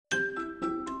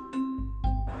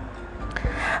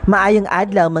Maayong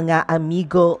adlaw mga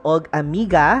amigo og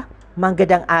amiga,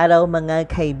 magandang araw mga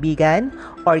kaibigan,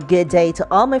 or good day to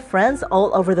all my friends all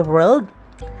over the world.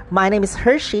 My name is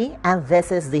Hershey, and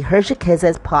this is the Hershey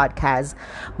Kisses podcast,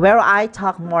 where I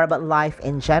talk more about life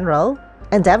in general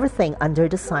and everything under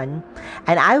the sun.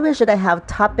 And I wish that I have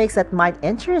topics that might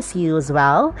interest you as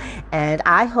well. And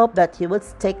I hope that you would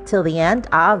stick till the end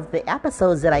of the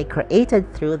episodes that I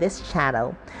created through this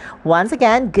channel. Once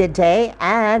again, good day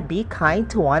and be kind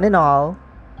to one and all.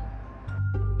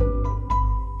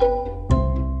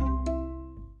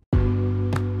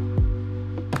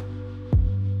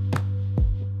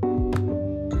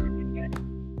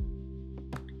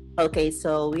 Okay,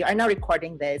 so we are now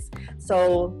recording this.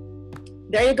 So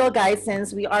there you go, guys.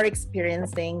 Since we are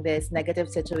experiencing this negative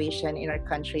situation in our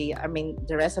country,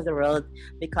 the rest of the world,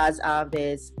 because of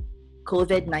this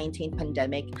COVID-19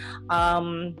 pandemic,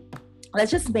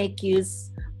 let's just make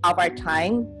use of our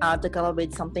time to come up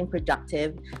with something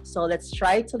productive. So let's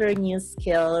try to learn new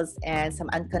skills and some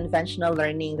unconventional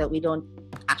learning that we don't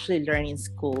actually learn in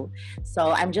school.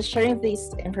 So I'm just sharing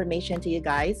this information to you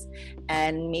guys,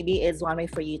 and maybe it's one way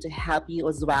for you to help you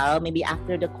as well. Maybe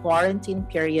after the quarantine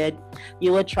period,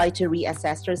 you will try to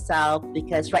reassess yourself,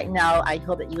 because right now I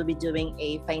hope that you'll be doing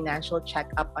a financial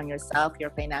checkup on yourself,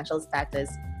 your financial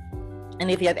status. And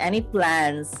if you have any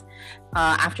plans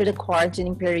after the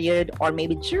quarantine period, or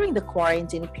maybe during the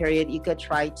quarantine period, you could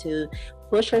try to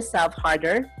push yourself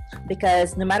harder,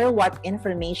 because no matter what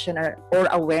information or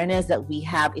awareness that we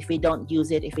have, if we don't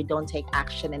use it, if we don't take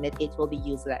action in it, it will be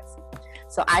useless.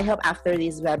 So I hope after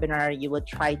this webinar, you will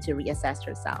try to reassess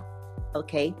yourself.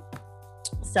 Okay.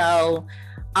 So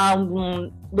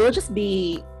we'll just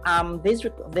be this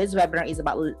webinar is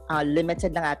about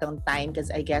limited lang atong time, because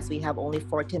I guess we have only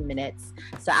 14 minutes.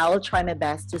 So I will try my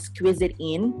best to squeeze it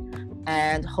in,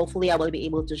 and hopefully I will be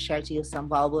able to share to you some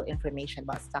valuable information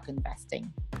about stock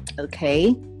investing.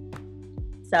 Okay.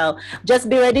 So just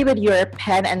be ready with your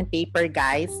pen and paper,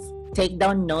 guys. Take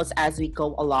down notes as we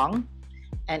go along,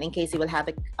 and in case you will have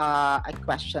a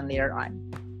question later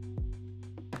on.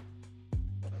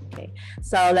 Okay,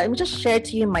 so let me just share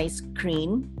to you my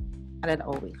screen. And then,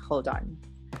 wait, hold on.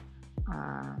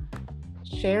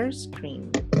 Share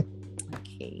screen.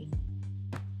 Okay,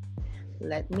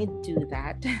 let me do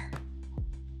that.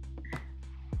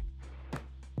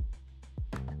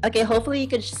 Okay, hopefully you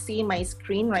can see my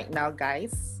screen right now,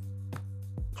 guys.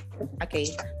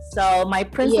 Okay, so my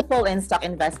principle in stock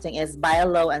investing is buy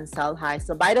low and sell high.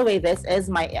 So by the way, this is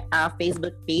my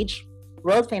Facebook page,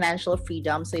 World Financial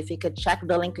Freedom. So if you could check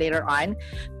the link later on,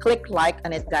 click like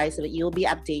on it, guys, so that you'll be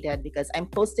updated, because I'm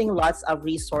posting lots of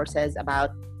resources about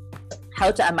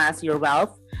how to amass your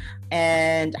wealth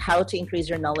and how to increase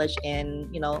your knowledge in,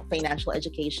 financial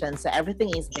education. So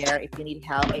everything is there if you need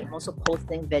help. I'm also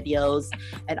posting videos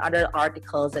and other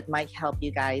articles that might help you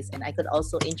guys, and I could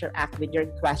also interact with your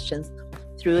questions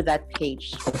through that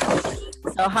page.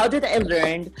 So how did I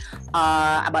learn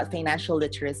about financial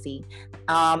literacy?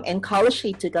 In college,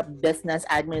 I took up business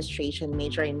administration,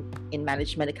 major in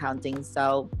management accounting.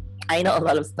 So I know a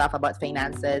lot of stuff about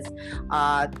finances,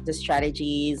 the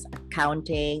strategies,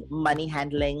 accounting, money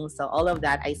handling. So all of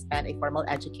that, I spent a formal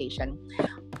education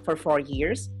for 4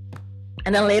 years.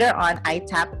 And then later on, I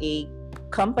tapped a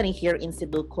company here in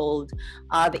Cebu called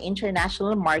the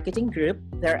International Marketing Group.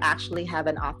 They actually have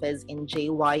an office in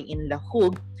JY in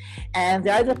Lahug, and they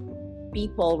are the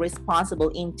people responsible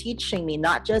in teaching me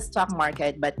not just stock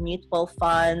market, but mutual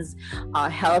funds,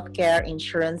 healthcare,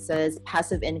 insurances,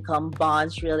 passive income,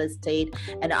 bonds, real estate,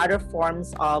 and other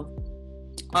forms of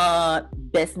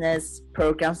business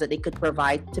programs that they could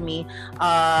provide to me.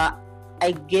 I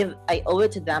owe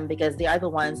it to them, because they are the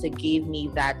ones that gave me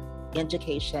that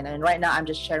education, and right now I'm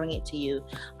just sharing it to you.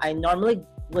 I normally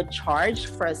would charge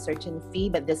for a certain fee,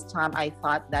 but this time I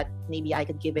thought that maybe I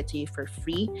could give it to you for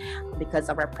free because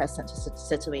of our present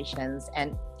situations.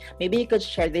 And maybe you could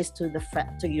share this to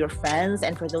your friends,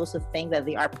 and for those who think that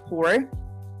they are poor,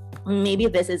 maybe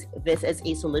this is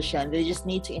a solution. They just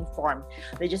need to inform.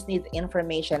 They just need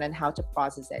information on how to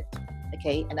process it,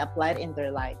 okay, and apply it in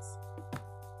their lives.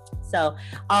 So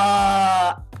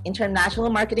International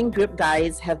Marketing Group,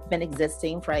 guys, have been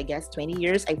existing for, I guess, 20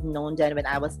 years. I've known them when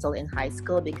I was still in high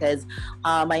school, because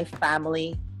my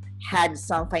family had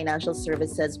some financial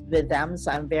services with them.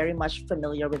 So I'm very much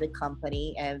familiar with the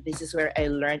company, and this is where I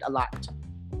learned a lot.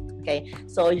 Okay,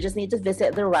 so you just need to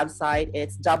visit their website.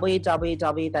 It's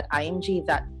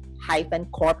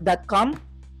www.img-corp.com.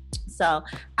 So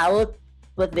I will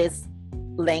put this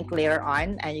link later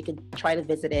on, and you can try to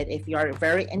visit it. If you are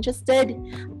very interested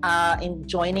in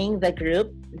joining the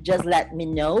group, just let me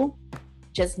know,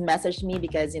 just message me,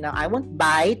 because I won't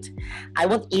bite, I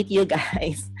won't eat you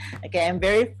guys. Okay, I'm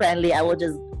very friendly. I will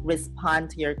just respond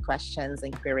to your questions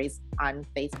and queries on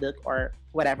Facebook or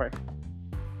whatever.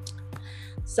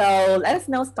 So let us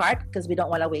now start, because we don't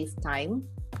want to waste time.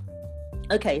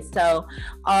 Okay, so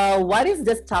what is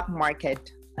the stock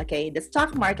market? Okay, the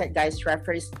stock market, guys,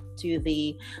 refers to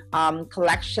the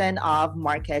collection of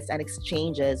markets and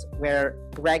exchanges where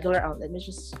regular, let me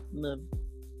just move.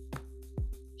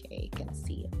 Okay, you can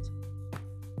see it.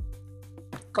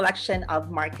 Collection of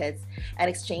markets and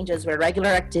exchanges where regular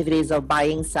activities of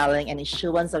buying, selling, and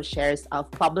issuance of shares of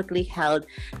publicly held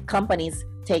companies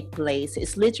take place.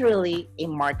 It's literally a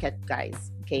market,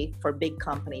 guys, okay, for big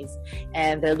companies,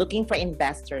 and they're looking for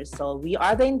investors. So we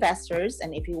are the investors,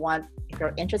 and if you're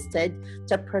interested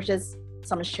to purchase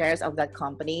some shares of that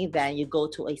company, then you go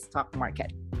to a stock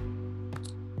market.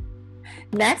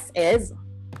 Next is,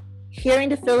 here in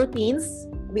the Philippines,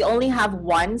 we only have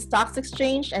one stock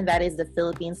exchange, and that is the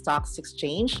Philippine Stock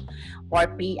Exchange, or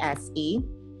PSE.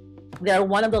 They're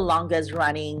one of the longest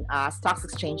running stock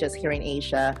exchanges here in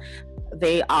Asia.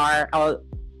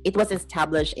 It was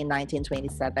established in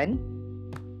 1927,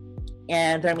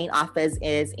 and their main office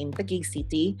is in Taguig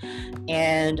City.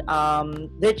 And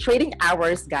their trading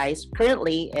hours, guys,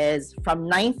 currently is from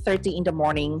 9:30 in the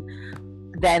morning.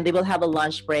 Then they will have a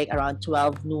lunch break around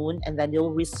 12 noon, and then they'll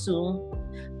resume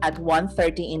at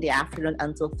 1:30 in the afternoon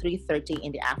until 3:30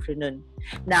 in the afternoon.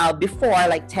 Now, before,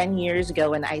 like 10 years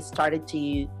ago, when I started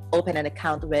to open an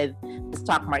account with the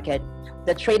stock market,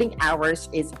 the trading hours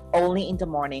is only in the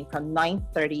morning from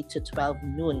 9:30 to 12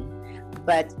 noon.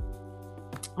 But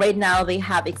right now they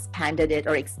have expanded it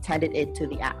or extended it to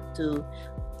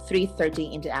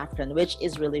 3:30 in the afternoon, which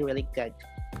is really, really good.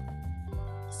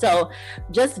 So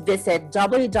just visit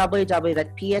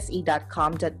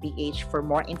www.pse.com.ph for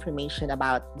more information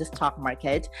about the stock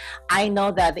market. I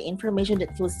know that the information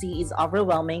that you'll see is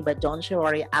overwhelming, but don't you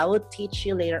worry. I will teach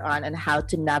you later on how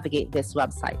to navigate this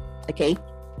website, okay?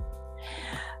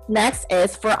 Next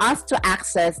is, for us to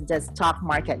access the stock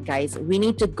market, guys, we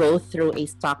need to go through a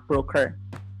stockbroker.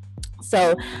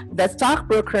 So the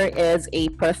stockbroker is a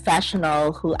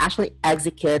professional who actually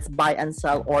executes buy and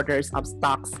sell orders of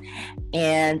stocks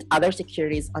and other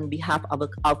securities on behalf of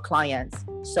clients.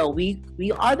 So we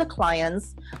are the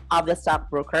clients of the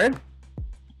stockbroker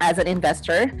as an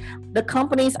investor. The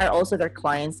companies are also their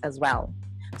clients as well.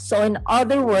 So in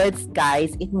other words,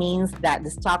 guys, it means that the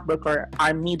stockbroker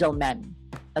are middlemen.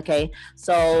 Okay,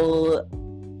 so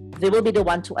they will be the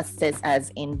one to assist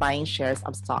us in buying shares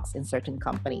of stocks in certain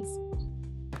companies.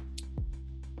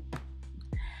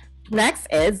 Next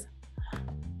is,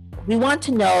 we want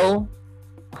to know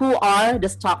who are the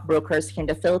stockbrokers here in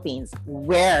the Philippines.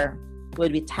 Where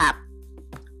would we tap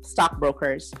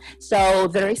stockbrokers? So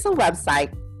there is a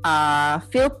website,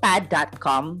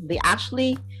 philpad.com. They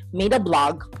actually made a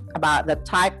blog about the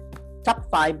top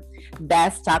 5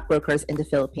 best stockbrokers in the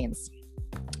Philippines.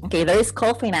 Okay, there is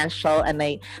Cole Financial, and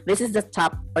this is the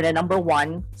top or the number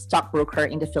 1 stockbroker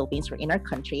in the Philippines or in our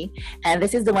country. And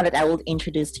this is the one that I will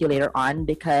introduce to you later on,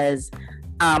 because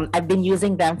I've been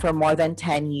using them for more than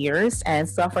 10 years. And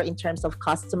so far, in terms of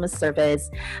customer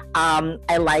service,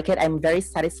 I like it. I'm very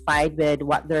satisfied with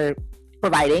what they're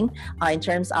providing in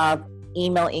terms of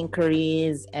email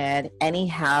inquiries and any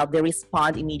help. They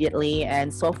respond immediately.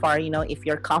 And so far, if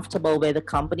you're comfortable with the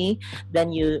company,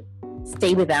 then you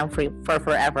stay with them for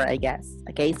forever, I guess.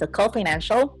 Okay, so Cole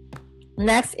Financial.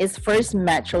 Next is First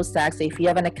Metroseg. So if you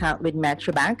have an account with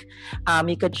Metrobank,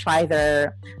 you could try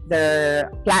their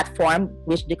platform,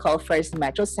 which they call First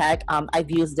Metroseg. I've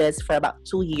used this for about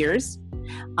 2 years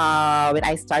when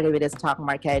I started with the stock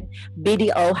market.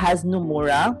 BDO has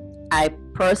Nomura. I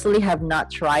personally have not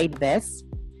tried this.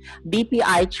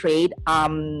 BPI Trade,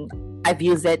 I've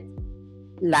used it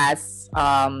last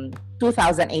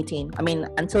 2018.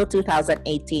 Until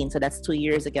 2018, so that's 2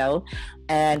 years ago.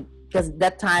 And because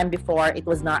that time before, it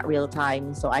was not real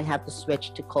time, so I have to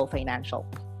switch to Cole Financial.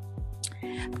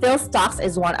 PhilStocks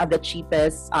is one of the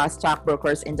cheapest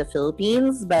stockbrokers in the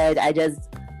Philippines, but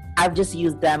I've just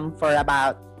used them for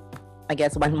about, I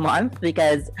guess, 1 month,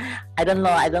 because I don't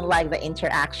know, I don't like the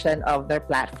interaction of their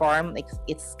platform.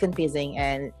 It's confusing,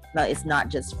 and no, it's not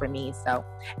just for me. So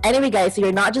anyway, guys, so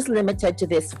you're not just limited to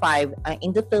these 5.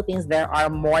 In the Philippines, there are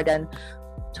more than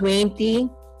 20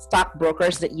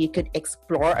 stockbrokers that you could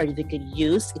explore or you could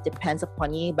use. It depends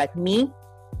upon you. But me,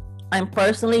 I'm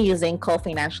personally using Cole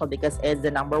Financial because it's the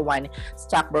number 1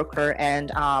 stockbroker,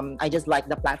 and I just like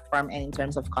the platform and in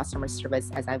terms of customer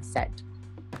service, as I've said.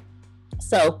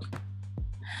 So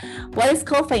What is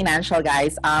Cole Financial,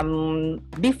 guys?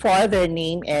 Before, their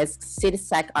name is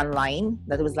CitiSec Online.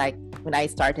 That was like when I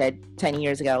started 10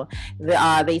 years ago. They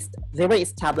were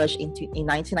established in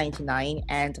 1999,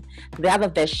 and they have a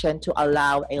vision to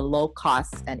allow a low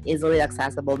cost and easily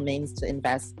accessible means to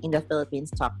invest in the Philippine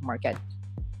stock market.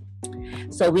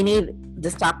 So we need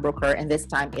the stockbroker, and this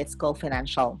time it's Cole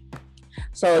Financial.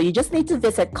 So you just need to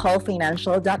visit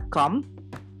colefinancial.com.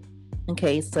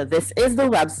 Okay, so this is the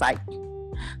website,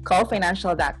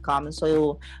 colefinancial.com.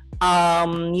 So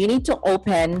you need to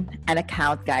open an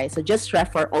account, guys. So just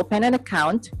refer open an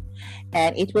account,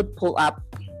 and it would pull up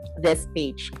this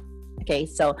page. Okay,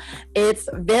 so it's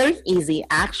very easy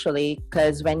actually,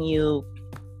 because when you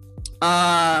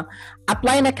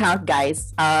apply an account,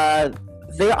 guys,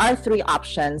 there are three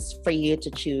options for you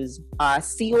to choose.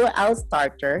 COL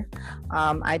starter.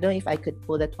 I don't know if I could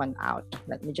pull that one out.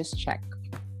 Let me just check.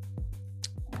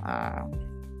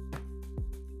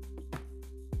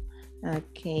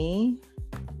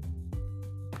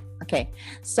 Okay.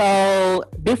 So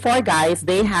before, guys,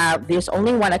 there's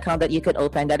only one account that you could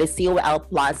open, that is COL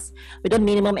Plus, with a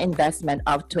minimum investment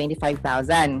of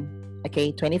 25,000.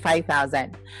 Okay,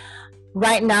 25,000.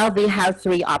 Right now they have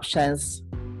three options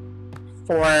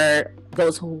for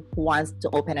those who wants to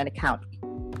open an account.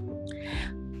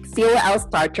 COL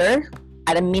starter,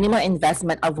 at a minimum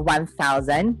investment of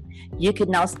 1,000, you could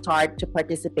now start to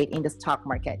participate in the stock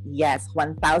market. Yes,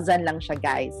 1,000 lang siya,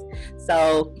 guys.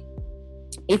 So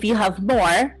if you have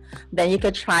more, then you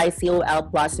could try COL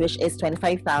Plus, which is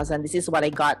 25,000. This is what I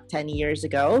got 10 years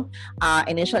ago.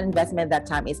 Initial investment that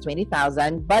time is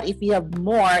 20,000. But if you have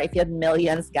more, if you have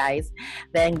millions, guys,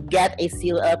 then get a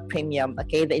COL Premium.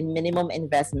 Okay, the minimum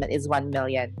investment is 1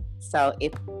 million. So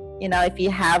if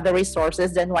you have the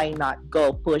resources, then why not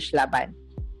go push laban?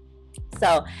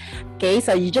 So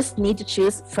you just need to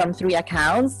choose from three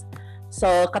accounts. So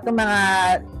katong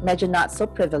mga medyo not so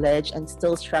privileged and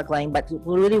still struggling but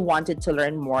who really wanted to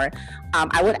learn more,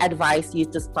 I would advise you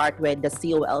to start with the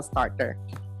COL starter.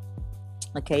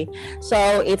 Okay,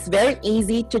 so it's very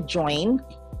easy to join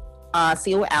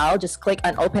COL. Just click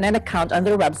on open an account on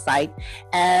their website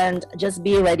and just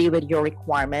be ready with your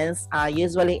requirements.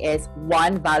 Usually it's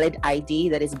one valid ID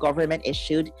that is government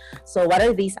issued. So what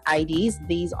are these IDs?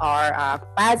 These are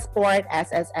passport,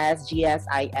 SSS,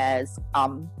 GSIS,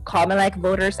 Comelec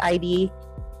voters ID.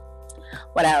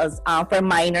 What else? For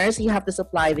minors, you have to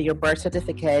supply your birth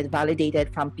certificate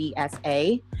validated from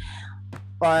PSA.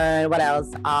 Or what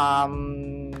else?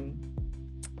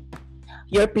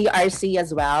 Your PRC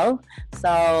as well.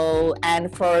 So,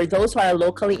 and for those who are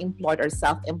locally employed or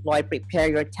self-employed, prepare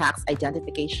your tax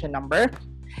identification number.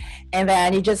 And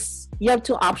then you have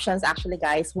two options actually,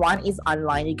 guys. One is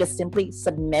online. You just simply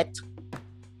submit.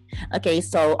 Okay,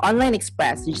 so Online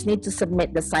Express, you just need to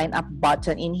submit the sign up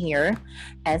button in here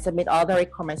and submit all the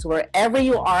requirements wherever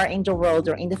you are in the world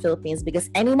or in the Philippines, because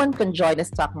anyone can join the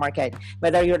stock market.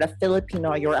 Whether you're a Filipino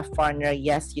or you're a foreigner,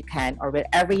 yes, you can. Or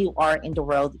wherever you are in the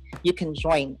world, you can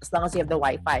join as long as you have the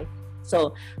Wi-Fi.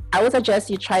 So I would suggest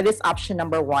you try this option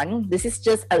number one. This is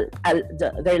just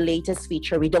their latest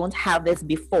feature. We don't have this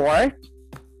before.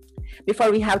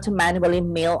 Before, we have to manually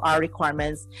mail our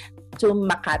requirements to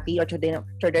Makati or to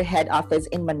their head office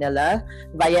in Manila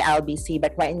via LBC.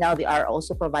 But right now they are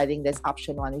also providing this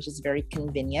option one, which is very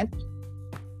convenient.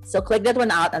 So click that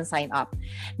one out and sign up.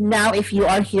 Now, if you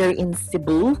are here in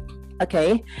Cebu,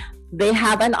 okay, they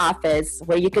have an office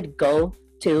where you could go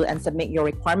to and submit your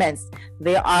requirements.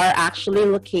 They are actually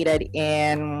located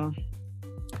in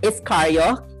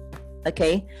Iscario.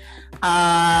 Okay,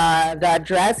 the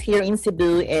address here in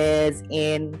Cebu is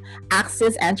in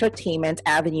Axis Entertainment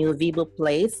Avenue, Vivo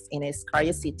Place in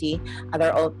Iscario City.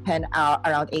 They're open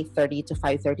around 8:30 to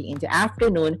 5:30 in the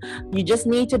afternoon. You just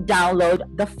need to download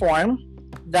the form.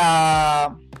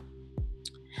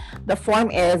 The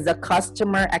form is the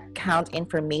customer account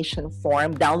information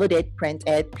form. Download it, print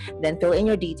it, then fill in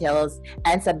your details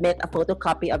and submit a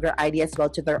photocopy of your ID as well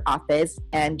to their office,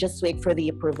 and just wait for the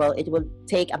approval. It will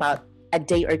take about a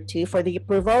day or two for the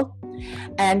approval.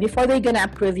 And before they're gonna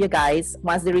approve you guys,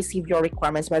 once they receive your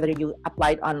requirements, whether you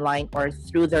applied online or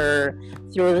through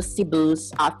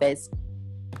Cebu's office,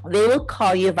 they will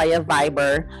call you via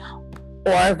Viber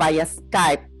or via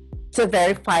Skype to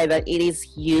verify that it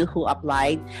is you who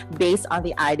applied based on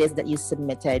the IDs that you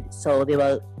submitted. So they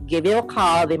will give you a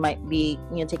call. They might be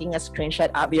taking a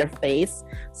screenshot of your face,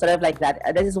 sort of like that.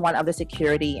 This is one of the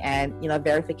security and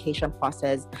verification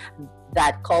process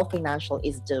that Cole Financial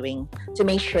is doing to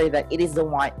make sure that it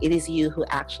is you who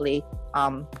actually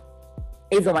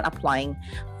is the one applying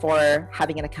for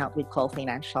having an account with Cole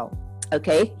Financial.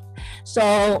 Okay,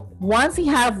 so once you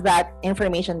have that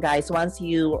information, guys, once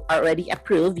you are already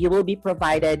approved, you will be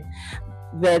provided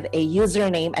with a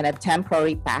username and a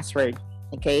temporary password,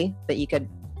 okay, that you could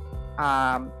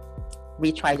um,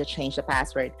 retry to change the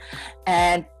password.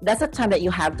 And that's the time that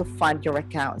you have to fund your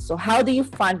account. So how do you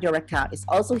fund your account? It's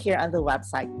also here on the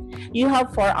website. You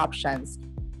have 4 options.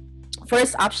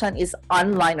 First option is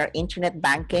online or internet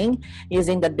banking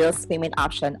using the bills payment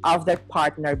option of their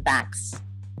partner banks.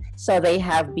 So they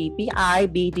have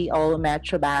BPI, BDO,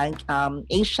 Metro Bank,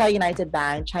 Asia United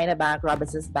Bank, China Bank,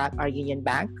 Robinsons Bank, or Union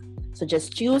Bank. So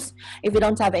just choose. If you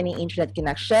don't have any internet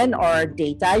connection or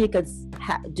data, you could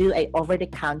do a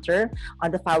over-the-counter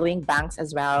on the following banks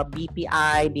as well: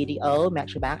 BPI, BDO,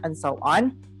 Metro Bank, and so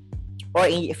on. Or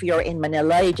if you're in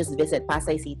Manila, you just visit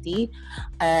Pasay City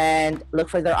and look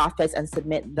for their office and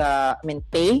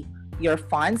pay your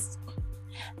funds.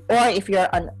 Or if you're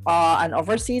an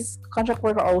overseas contract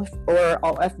worker or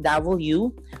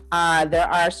OFW, there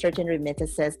are certain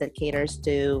remittances that caters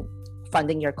to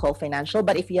funding your Cole Financial.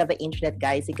 But if you have the internet,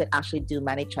 guys, you could actually do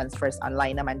money transfers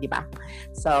online naman, di ba?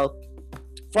 So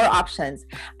 4 options.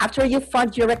 After you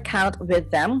fund your account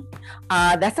with them,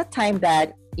 that's the time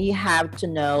that you have to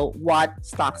know what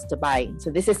stocks to buy.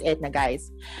 So this is it na,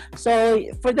 guys. So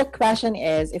for the question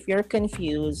is, if you're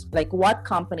confused, like what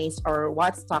companies or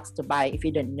what stocks to buy if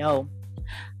you don't know,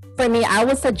 for me, I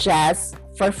would suggest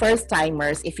for first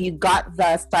timers, if you got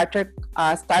the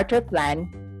starter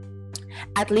plan,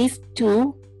 at least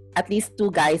two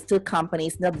guys, 2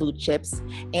 companies, the blue chips.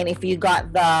 And if you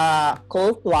got the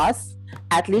Cole Plus,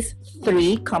 at least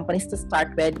 3 companies to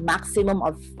start with, maximum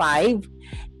of 5.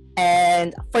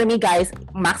 And for me, guys,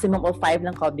 maximum of 5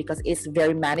 lang ko because it's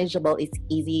very manageable. It's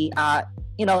easy.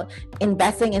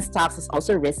 Investing in stocks is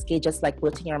also risky, just like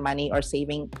putting your money or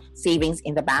savings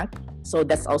in the bank. So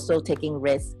that's also taking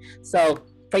risks. So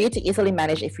for you to easily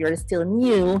manage, if you're still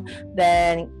new,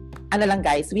 then ano lang,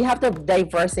 guys, we have to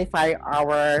diversify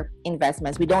our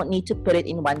investments. We don't need to put it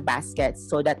in one basket.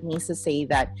 So that means to say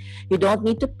that you don't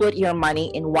need to put your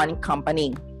money in one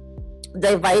company.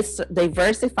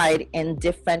 Diversified in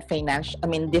different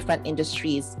different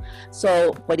industries.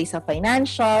 So pwede sa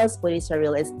financials, pwede sa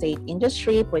real estate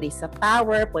industry, pwede sa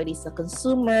power, pwede sa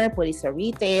consumer, pwede sa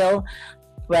retail,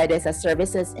 pwede sa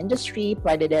services industry,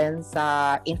 pwede din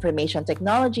sa information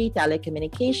technology,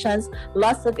 telecommunications,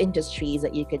 lots of industries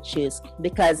that you could choose.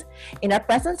 Because in our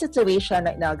present situation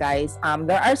right now, guys,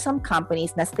 there are some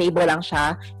companies na stable lang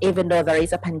siya even though there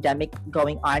is a pandemic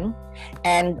going on.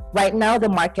 And right now,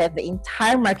 the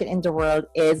entire market in the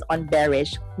world is on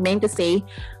bearish, meaning to say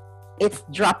it's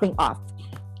dropping off.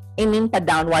 Meaning pa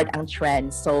downward ang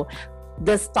trend. So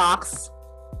the stocks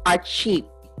are cheap.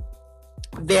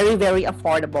 Very, very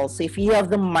affordable. So if you have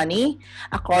the money,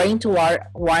 according to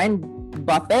Warren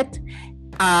Buffett,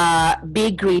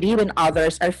 be greedy when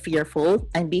others are fearful,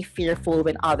 and be fearful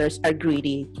when others are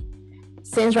greedy.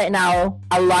 Since right now,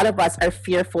 a lot of us are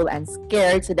fearful and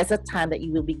scared, so that's a time that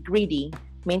you will be greedy.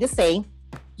 Mean to say,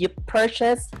 you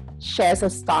purchase shares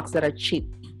of stocks that are cheap.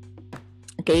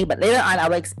 Okay, but later on, I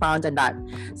will expound on that.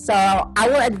 So I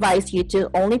will advise you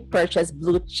to only purchase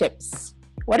blue chips.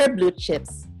 What are blue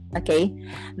chips? Okay,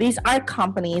 these are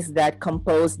companies that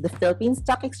compose the Philippine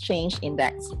Stock Exchange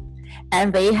Index,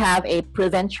 and they have a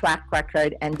proven track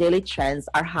record and daily trends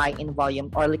are high in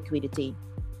volume or liquidity.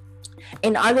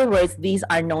 In other words, these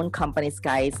are known companies,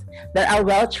 guys, that are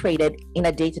well traded in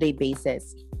a day-to-day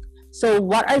basis. So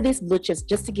what are these blue chips?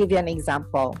 Just to give you an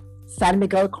example: San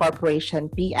Miguel Corporation,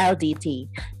 PLDT,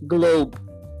 Globe,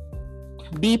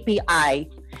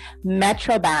 BPI,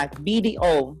 Metro Bank,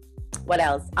 BDO. What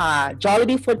else?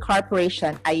 Jollibee Food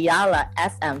Corporation, Ayala,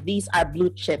 SM. These are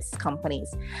blue chips companies.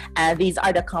 And these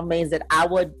are the companies that I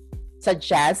would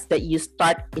suggest that you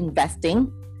start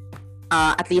investing.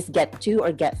 At least get 2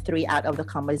 or get 3 out of the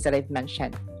companies that I've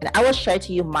mentioned. And I will share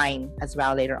to you mine as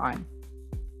well later on.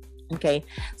 Okay.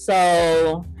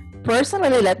 So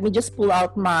personally, let me just pull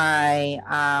out my,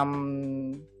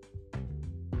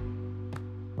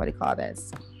 what do you call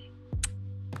this?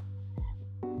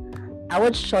 I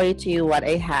would show it to you what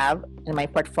I have in my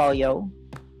portfolio.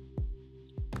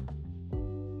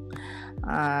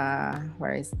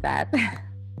 Where is that?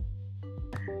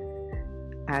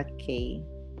 Okay.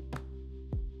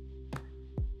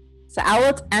 So I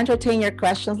will entertain your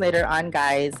questions later on,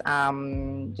 guys.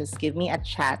 Just give me a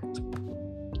chat.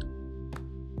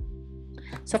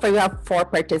 So far, we have 4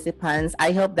 participants.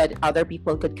 I hope that other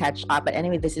people could catch up. But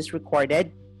anyway, this is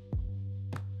recorded.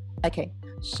 Okay,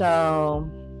 so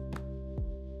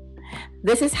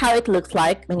this is how it looks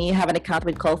like when you have an account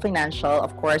with Cole Financial.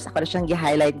 Of course, ako na siyang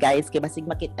i-highlight, guys, kaya basig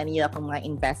makita niyo akong mga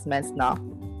investments, no?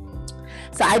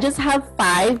 So I just have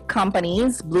 5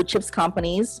 companies, blue chips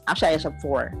companies. Actually, I just have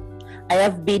 4. I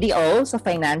have BDO, so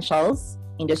financials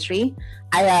industry.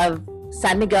 I have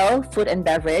San Miguel Food and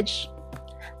Beverage.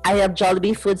 I have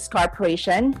Jollibee Foods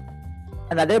Corporation,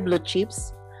 another blue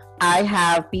chips. I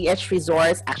have PH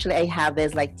Resorts. Actually, I have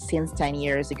this like since 10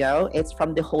 years ago. It's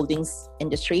from the holdings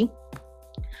industry.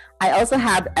 I also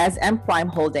have SM Prime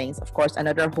Holdings, of course,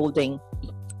 another holding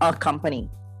company.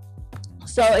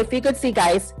 So if you could see,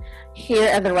 guys, here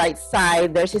at the right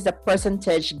side, there's just a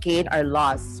percentage gain or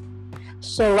loss.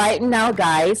 So right now,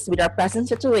 guys, with our present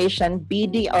situation,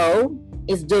 BDO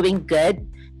is doing good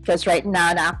because right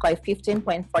now, na-acquire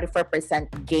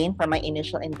 15.44% gain from my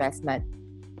initial investment.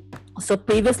 So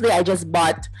previously, I just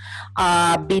bought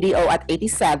BDO at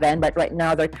 87, but right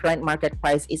now, their current market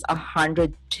price is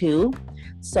 102.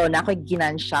 So nakoy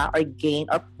ginansya or gain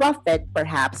or profit,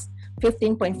 perhaps,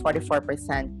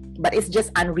 15.44%. But it's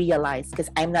just unrealized because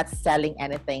I'm not selling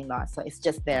anything now. So it's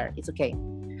just there. It's okay.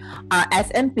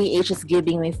 SMPH is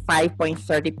giving me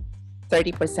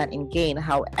 5.30% in gain.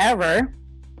 However,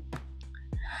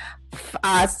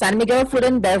 San Miguel Food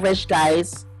and Beverage,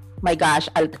 guys, my gosh,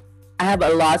 I have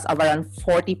a loss of around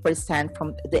 40%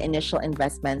 from the initial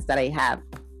investments that I have.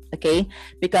 Okay,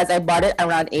 because I bought it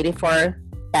around 84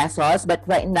 pesos, but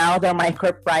right now the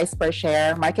market price per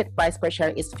share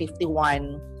is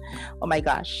 51. Oh my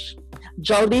gosh.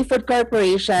 Jollibee Food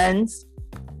Corporations,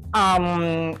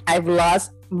 I've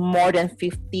lost more than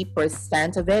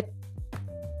 50% of it.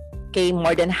 Okay,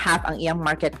 more than half ang iyang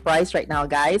market price right now,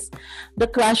 guys. The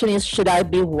question is, should I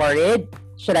be worried?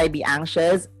 Should I be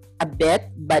anxious? A bit,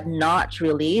 but not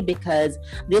really, because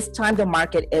this time the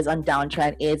market is on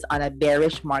downtrend, it's on a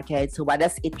bearish market. So what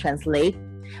does it translate?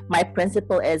 My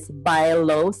principle is buy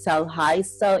low, sell high.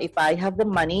 So if I have the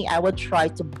money, I will try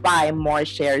to buy more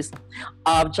shares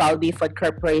of Jollibee Food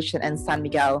Corporation and San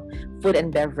Miguel Food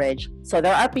and Beverage. So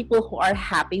there are people who are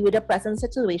happy with the present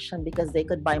situation because they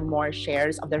could buy more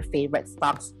shares of their favorite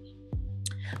stocks.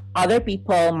 Other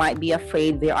people might be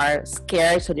afraid, they are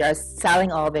scared, so they are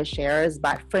selling all their shares.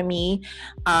 But for me,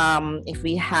 if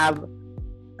we have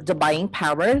the buying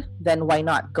power, then why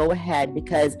not go ahead?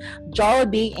 Because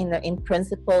Jollibee in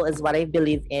principle is what I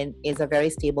believe in, is a very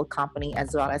stable company,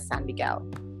 as well as San Miguel.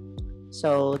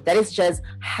 So that is just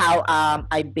how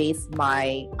I base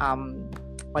my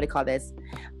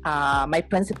my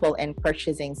principle in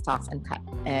purchasing stocks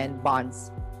and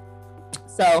bonds.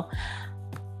 So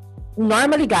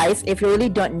normally, guys, if you really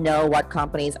don't know what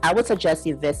companies, I would suggest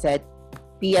you visit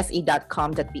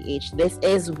pse.com.ph. This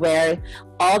is where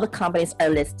all the companies are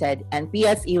listed, and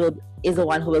PSE is the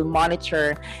one who will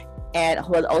monitor and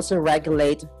who will also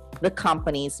regulate the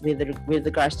companies with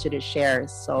regards to the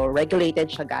shares. So regulated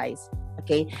siya, guys.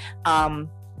 Okay.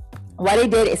 What I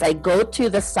did is I go to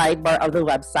the sidebar of the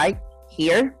website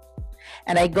here,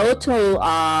 and I go to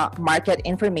market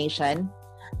information.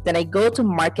 Then I go to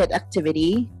market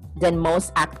activity. Then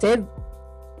most active.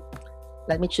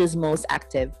 Let me choose most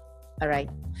active. All right.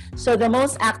 So the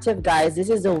most active, guys, this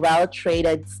is the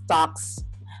well-traded stocks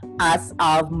as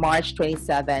of March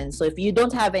 27. So if you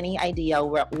don't have any idea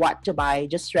what to buy,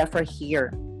 just refer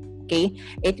here. Okay.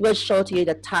 It will show to you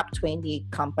the top 20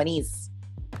 companies.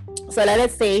 So let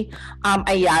us say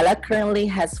Ayala currently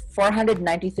has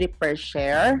 493 per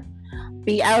share.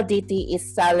 PLDT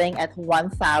is selling at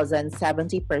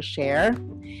 1,070 per share.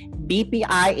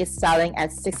 BPI is selling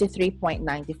at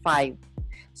 63.95.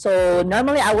 So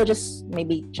normally I would just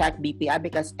maybe check BPI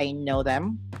because I know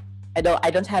them. I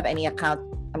don't have any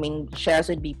shares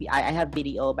with BPI. I have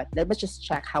BDO, but let me just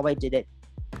check how I did it.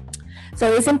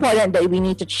 So it's important that we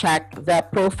need to check the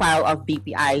profile of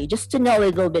BPI just to know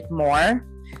a little bit more.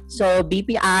 So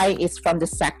BPI is from the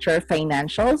sector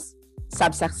financials,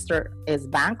 subsector is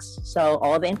banks. So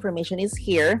all the information is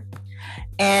here.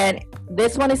 And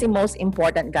this one is the most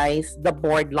important, guys, the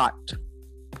board lot.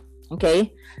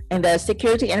 Okay, and the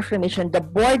security information, the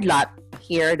board lot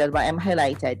here, that's why I'm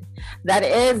highlighted. That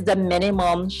is the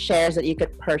minimum shares that you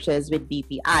could purchase with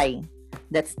BPI.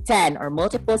 That's 10 or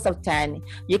multiples of 10.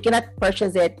 You cannot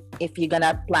purchase it if you're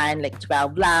gonna plan like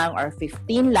 12 lang or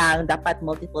 15 lang. Dapat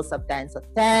multiples of 10. So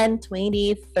 10,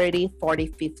 20, 30, 40,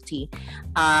 50.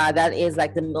 That is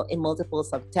like in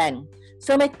multiples of 10.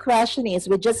 So my question is,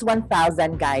 with just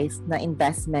 1,000, guys, na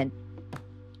investment,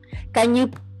 can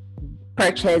you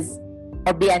purchase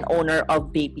or be an owner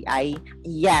of BPI?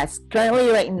 Yes. Currently,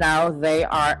 right now, they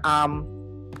are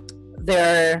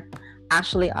they're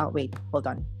actually wait, hold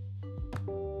on.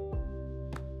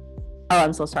 Oh,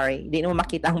 I'm so sorry. Di mo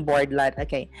makita ang board lot.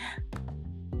 Okay.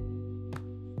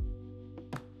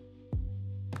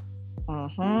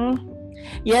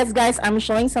 Yes, guys, I'm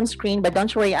showing some screen, but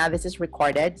don't worry, this is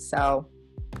recorded. So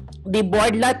the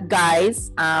board lot,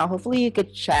 guys, hopefully you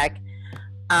could check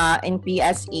in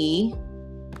PSE.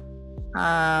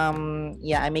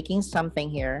 Yeah, I'm making something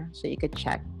here so you could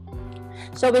check.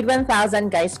 So with 1,000,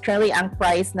 guys, currently ang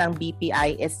price ng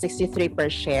BPI is 63 per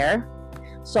share.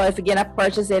 So if you're gonna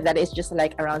purchase it, that is just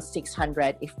like around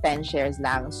 600 if 10 shares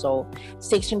lang. So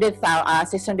 600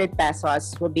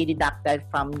 pesos will be deducted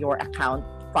from your account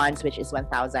funds, which is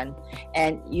 1,000,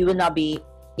 and you will not be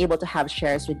able to have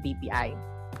shares with BPI.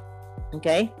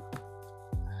 Okay.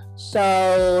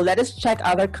 So let us check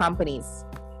other companies.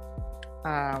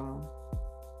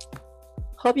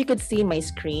 Hope you could see my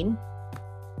screen.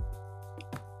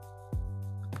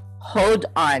 Hold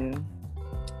on.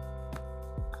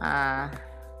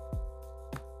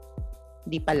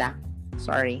 Di pala.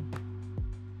 Sorry.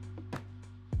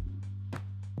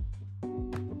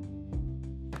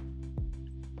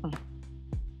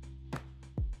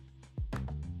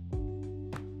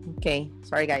 Okay,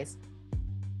 sorry guys.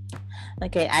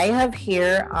 Okay, I have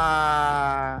here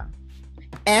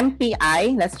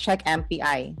MPI. Let's check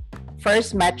MPI.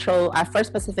 First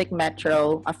Pacific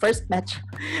Metro,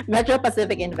 Metro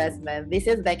Pacific Investment. This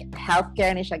is like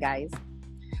healthcare ni siya, guys.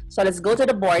 So let's go to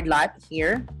the board lot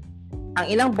here. Ang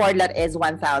ilang board lot is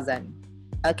 1,000.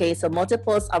 Okay, so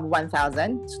multiples of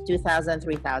 1,000, 2,000,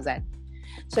 3,000.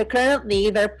 So currently,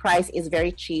 their price is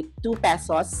very cheap, 2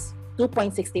 pesos,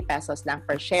 2.60 pesos lang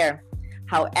per share.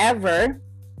 However,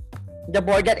 the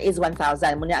board lot is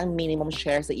 1,000. Muna ang minimum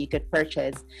shares that you could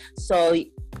purchase. So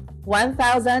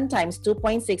 1,000 times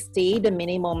 2.60, the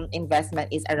minimum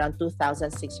investment is around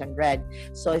 2,600.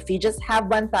 So if you just have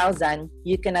 1,000,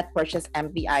 you cannot purchase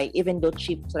MPI, even though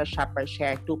cheap to the shop per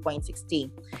share,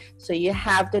 2.60. So you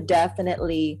have to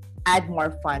definitely add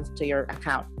more funds to your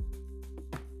account.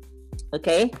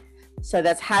 Okay, so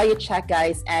that's how you check,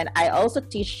 guys. And I also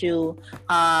teach you,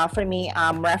 for me,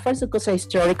 reference to sa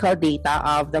historical data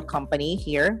of the company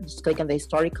here. Just click on the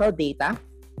historical data.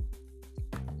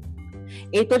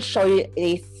 It will show you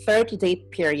a 30-day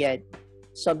period.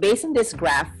 So based on this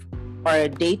graph or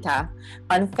data,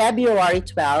 on February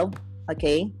 12,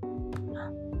 okay,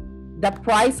 the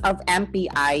price of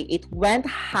MPI, it went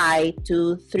high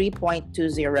to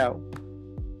 3.20,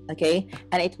 okay,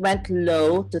 and it went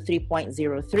low to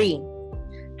 3.03.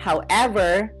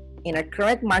 However, in our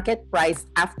current market price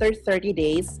after 30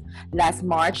 days, last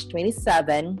March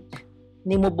 27,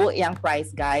 nimubo yung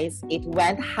price, guys. It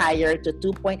went higher to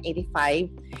 2.85.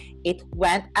 It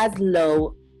went as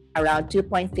low around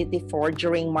 2.54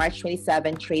 during March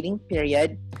 27 trading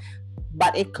period,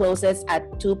 but it closes at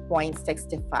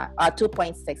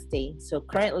 2.60. So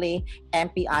currently,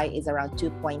 MPI is around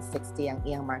 2.60 ang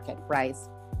iyang market price.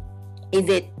 Is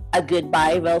it a good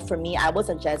buy? Well, for me, I would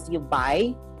suggest you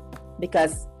buy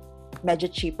because medyo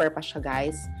cheaper pa siya,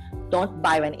 guys. Don't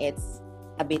buy when it's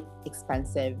a bit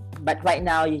expensive, but right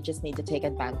now you just need to take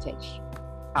advantage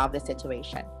of the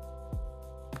situation.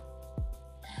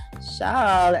 So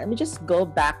let me just go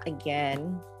back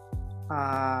again.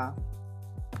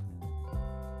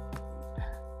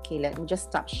 Okay, let me just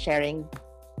stop sharing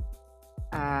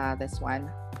this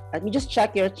one. Let me just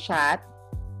check your chat.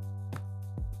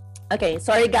 Okay,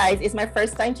 sorry guys, it's my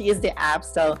first time to use the app.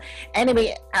 So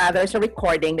anyway, there's a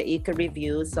recording that you could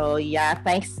review. So yeah,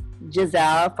 thanks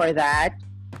Giselle for that.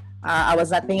 I was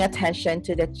not paying attention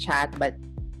to the chat, but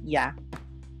yeah.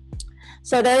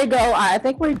 So there you go. I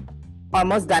think we're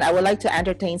almost done. I would like to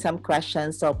entertain some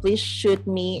questions. So please shoot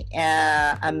me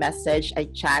a message, a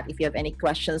chat, if you have any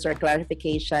questions or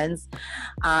clarifications.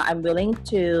 I'm willing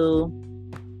to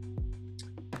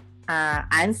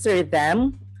answer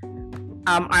them.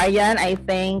 Aryan, I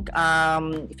think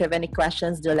if you have any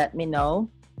questions, do let me know.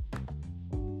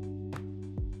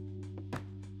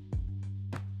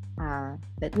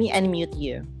 Let me unmute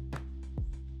you.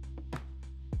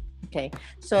 Okay,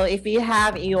 so if you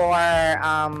have your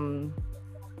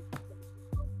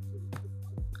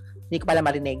di ko pala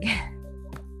marinig.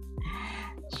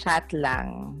 Chat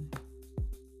lang.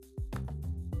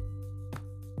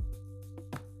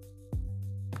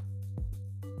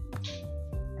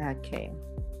 Okay.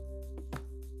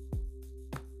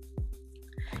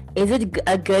 Is it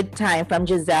a good time, from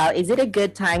Giselle, is it a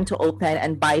good time to open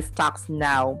and buy stocks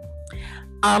now?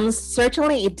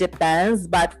 Certainly it depends,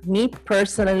 but me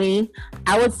personally,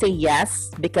 I would say yes,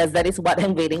 because that is what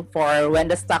I'm waiting for when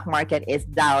the stock market is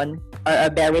down or a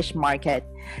bearish market.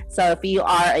 So if you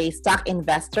are a stock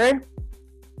investor,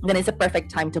 then it's a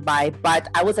perfect time to buy. But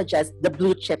I would suggest the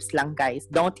blue chips lang, guys.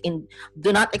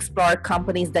 Do not explore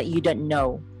companies that you don't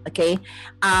know. Okay,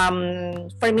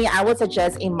 for me, I would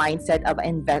suggest a mindset of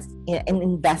an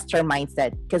investor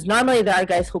mindset, because normally there are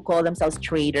guys who call themselves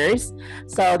traders,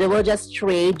 so they will just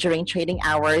trade during trading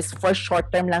hours for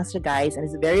short term lang, so guys, and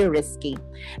it's very risky.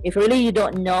 If really you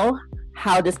don't know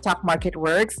how the stock market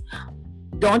works,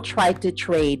 don't try to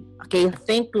trade. Okay,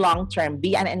 think long term,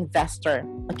 be an investor.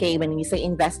 Okay, when you say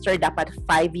investor, dapat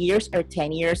 5 years or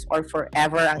 10 years or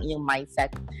forever ang iyong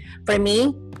mindset. For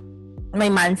me, my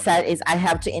mindset is I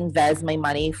have to invest my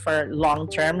money for long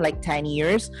term, like 10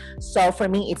 years. So for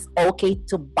me, it's okay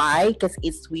to buy, because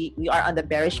we are on the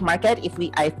bearish market. If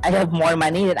I have more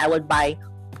money, then I would buy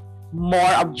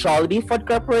more of Jollibee Food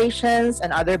Corporations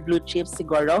and other blue chips,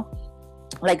 siguro,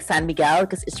 like San Miguel,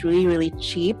 because it's really really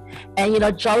cheap. And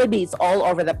Jollibee is all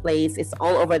over the place, it's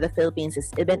all over the Philippines,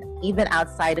 it's even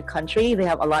outside the country. They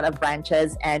have a lot of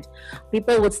branches, and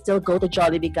people would still go to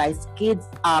Jollibee, guys. Kids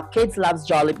loves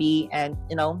Jollibee, and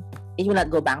it will not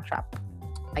go bankrupt,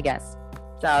 I guess.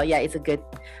 So yeah, it's a good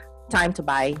time to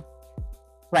buy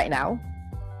right now.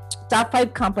 Top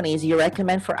 5 companies you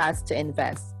recommend for us to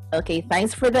invest. Okay,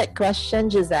 thanks for that question,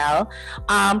 Giselle.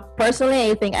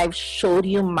 Personally, I think I've showed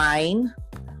you mine.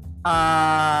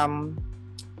 I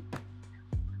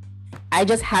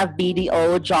just have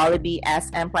BDO, Jollibee,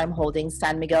 SM Prime Holdings,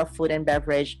 San Miguel Food and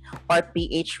Beverage, or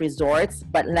PH Resorts.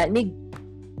 But let me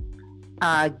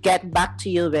get back to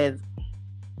you with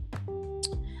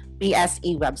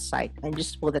PSE website and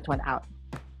just pull that one out.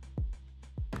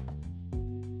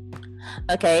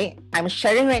 Okay, I'm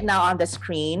sharing right now on the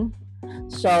screen.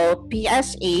 So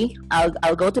PSE,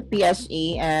 I'll go to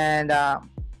PSE, and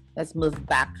let's move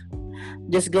back.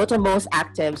 Just go to most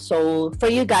active. So for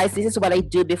you guys, this is what I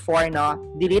do before, no?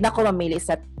 Dili na ko mamili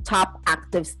sa top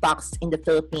active stocks in the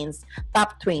Philippines,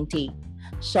 top 20.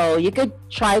 So you could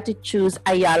try to choose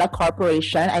Ayala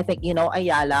Corporation. I think you know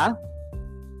Ayala.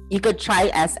 You could try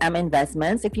SM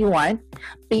Investments if you want.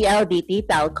 PLDT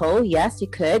Telco, yes, you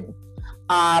could.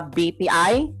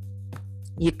 BPI,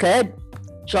 you could.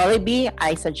 Jollibee,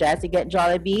 I suggest you get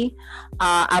Jollibee.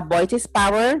 Aboitiz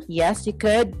Power, yes, you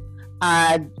could.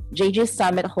 JG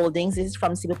Summit Holdings, this is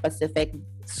from Cebu Pacific.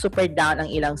 Super down ang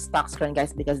ilang stocks current,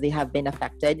 guys, because they have been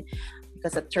affected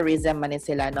because of tourism man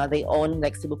sila, no? They own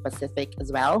like Cebu Pacific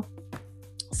as well.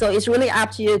 So it's really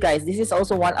up to you guys. This is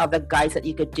also one of the guides that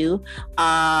you could do,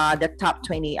 the top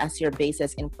 20 as your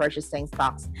basis in purchasing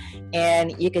stocks.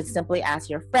 And you could simply ask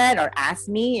your friend or ask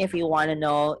me if you want to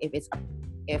know if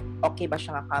okay ba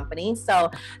siyang company. So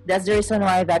that's the reason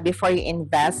why that before you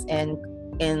invest in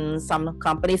some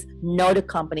companies, know the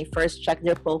company first, check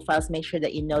their profiles, make sure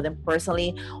that you know them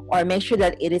personally, or make sure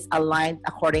that it is aligned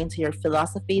according to your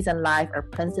philosophies in life or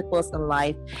principles in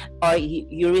life, or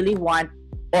you really want,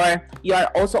 or you are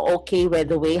also okay with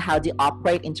the way how they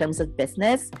operate in terms of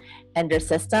business and their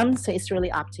system. So it's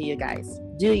really up to you guys.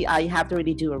 You have to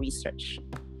really do a research.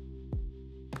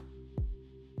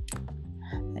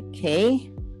 Okay,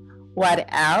 what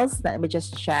else? Let me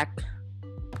just check.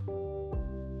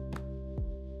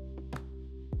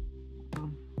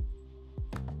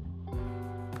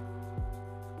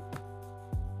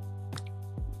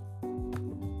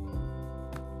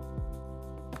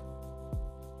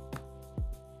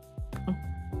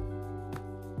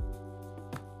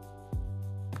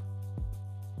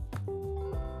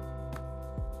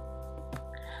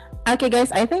 Okay,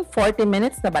 guys, I think 40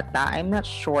 minutes na bata. I'm not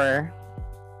sure.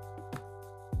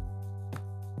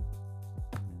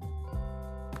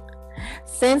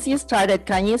 Since you started,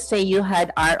 can you say you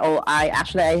had ROI?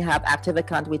 Actually, I have active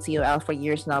account with CUL for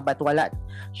years now, but wala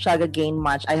siya gain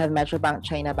much. I have Metrobank,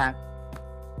 China Bank.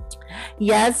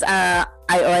 Yes, I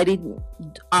already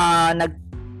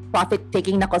profit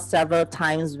taking nako several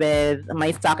times with my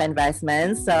stock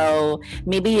investments. So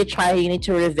maybe you need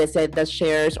to revisit the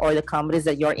shares or the companies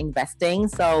that you're investing.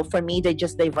 So for me, they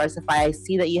just diversify. I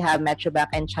see that you have Metrobank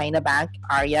and China Bank,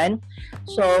 Aryan.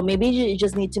 So maybe you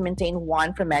just need to maintain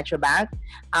one for Metrobank.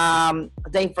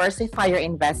 Diversify your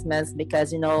investments,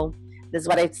 because this is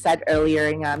what I said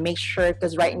earlier. Make sure,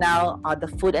 because right now the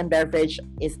food and beverage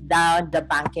is down, the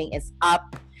banking is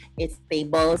up, it's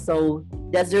stable. So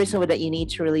that's the reason that you need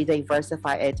to really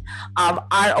diversify it.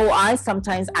 ROI,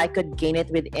 sometimes I could gain it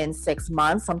within 6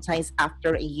 months, sometimes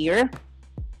after a year.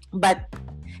 But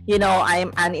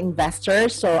I'm an investor,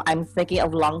 so I'm thinking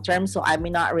of long term. So I'm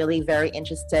not really very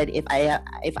interested if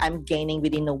I'm gaining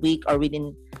within a week or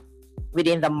within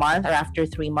the month or after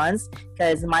 3 months,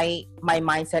 because my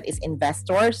mindset is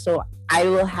investor. So I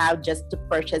will have just to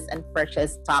purchase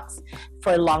stocks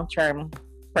for long term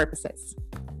purposes.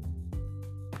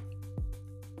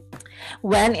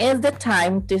 When is the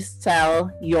time to sell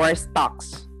your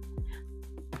stocks?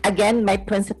 again, my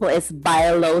principle is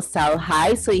buy low, sell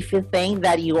high. So if you think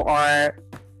that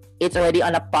it's already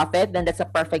on a profit, then that's a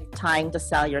perfect time to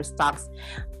sell your stocks.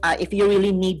 If you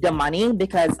really need the money,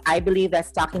 because I believe that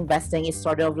stock investing is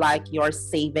sort of like your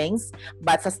savings,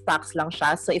 but sa stocks lang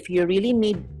siya. So if you really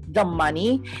need the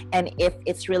money, and if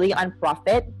it's really on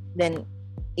profit, then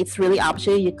it's really up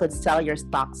to you. You could sell your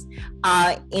stocks.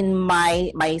 In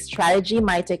my strategy,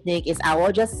 my technique is I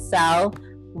will just sell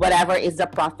whatever is the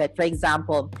profit. For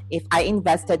example, if I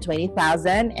invested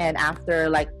 20,000 and after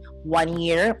like 1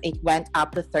 year it went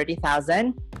up to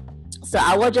 30,000, so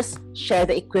I will just share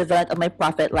the equivalent of my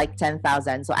profit, like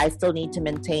 10,000. So I still need to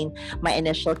maintain my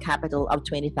initial capital of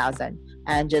 20,000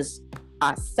 and just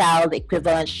sell the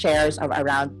equivalent shares of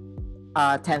around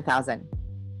 10,000.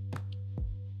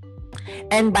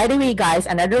 And by the way, guys,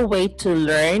 another way to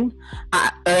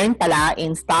earn pala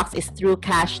in stocks is through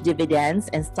cash dividends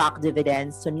and stock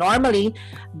dividends. So normally,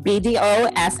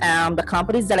 BDO, SM, the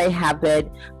companies that I have with,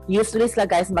 usually sila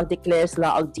guys mag-declare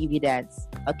sila of dividends.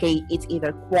 Okay, it's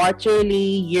either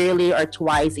quarterly, yearly, or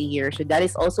twice a year. So that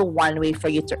is also one way for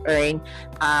you to earn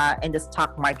in the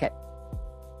stock market.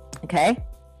 Okay?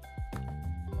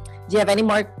 Do you have any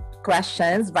more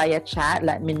questions via chat?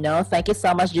 Let me know. Thank you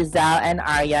so much, Giselle and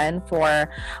Aryan, for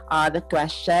the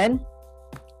question.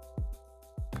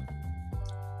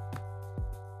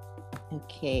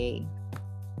 Okay.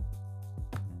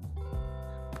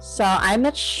 So I'm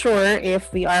not sure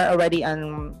if we are already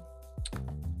on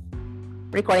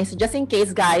recording. So just in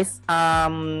case, guys,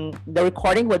 the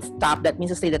recording would stop. That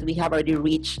means to say that we have already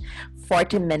reached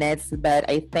 40 minutes, but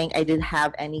I think I didn't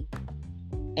have any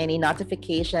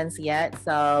notifications yet.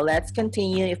 So let's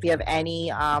continue. If you have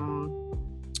any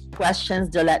questions,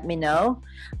 do let me know.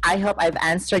 I hope I've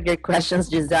answered your questions,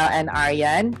 Giselle and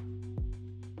Aryan.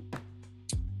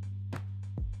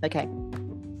 Okay.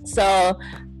 So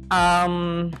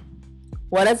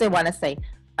what does I want to say?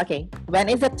 Okay. When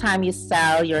is the time you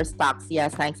sell your stocks?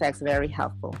 Yes, thanks. That's very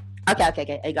helpful.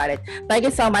 Okay. I got it. Thank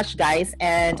you so much, guys.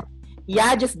 And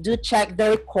yeah, just do check the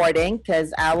recording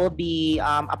because I will be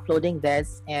uploading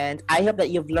this, and I hope that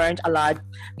you've learned a lot.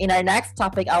 In our next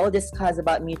topic, I will discuss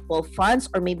about mutual funds,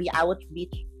 or maybe I would be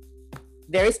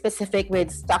very specific with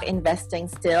stock investing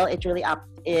still. It really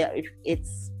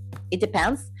it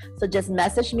depends. So just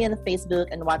message me on Facebook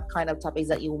and what kind of topics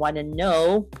that you want to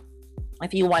know,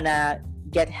 if you want to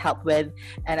get help with,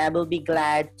 and I will be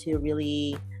glad to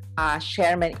really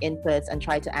share my inputs and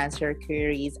try to answer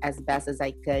queries as best as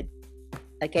I could.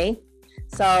 Okay,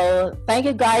 so thank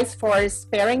you guys for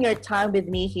sparing your time with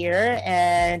me here,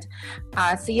 and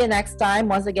see you next time.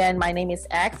 Once again, my name is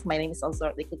X. My name is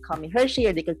also, they could call me Hershey,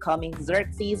 or they could call me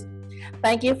Xerxes.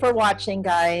 Thank you for watching,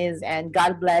 guys, and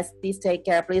God bless. Please take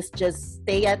care. Please just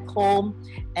stay at home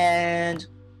and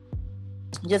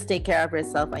just take care of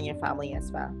yourself and your family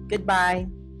as well. Goodbye.